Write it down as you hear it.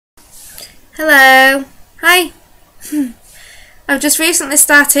Hello. Hi. I've just recently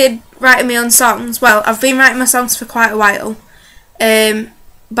started writing my own songs. Well, I've been writing my songs for quite a while.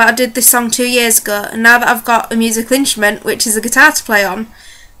 But I did this song 2 years ago, and now that I've got a musical instrument, which is a guitar to play on,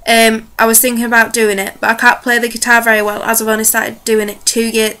 I was thinking about doing it, but I can't play the guitar very well as I've only started doing it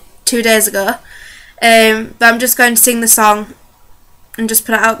 2 days ago. But I'm just going to sing the song and just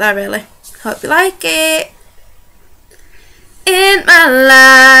put it out there, really. Hope you like it. In my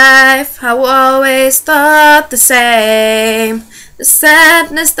life, I always thought the same. The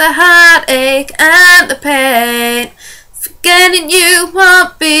sadness, the heartache, and the pain. Forgetting you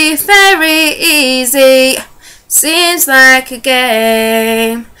won't be very easy. Seems like a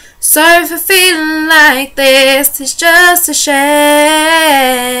game. Sorry for feeling like this, it's just a shame.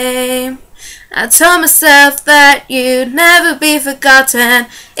 I told myself that you'd never be forgotten.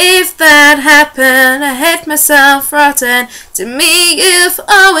 If that happened, I hate myself rotten. To me, you've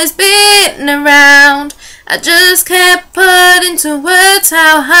always been around. I just can't put into words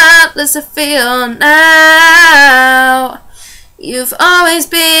how heartless I feel now. You've always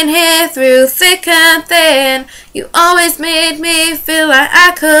been here through thick and thin. You always made me feel like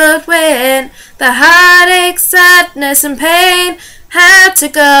I could win. The heartache, sadness and pain had to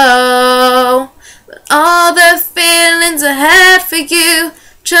go, but all the feelings I had for you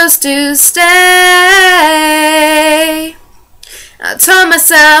just to stay. I told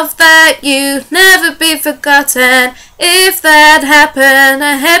myself that you'd never be forgotten. If that happened,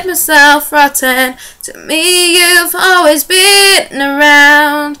 I had myself rotten. To me, you've always been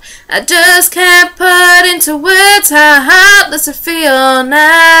around. I just can't put into words how heartless I feel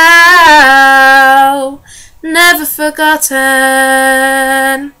now. Never forgotten.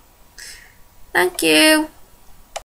 Thank you.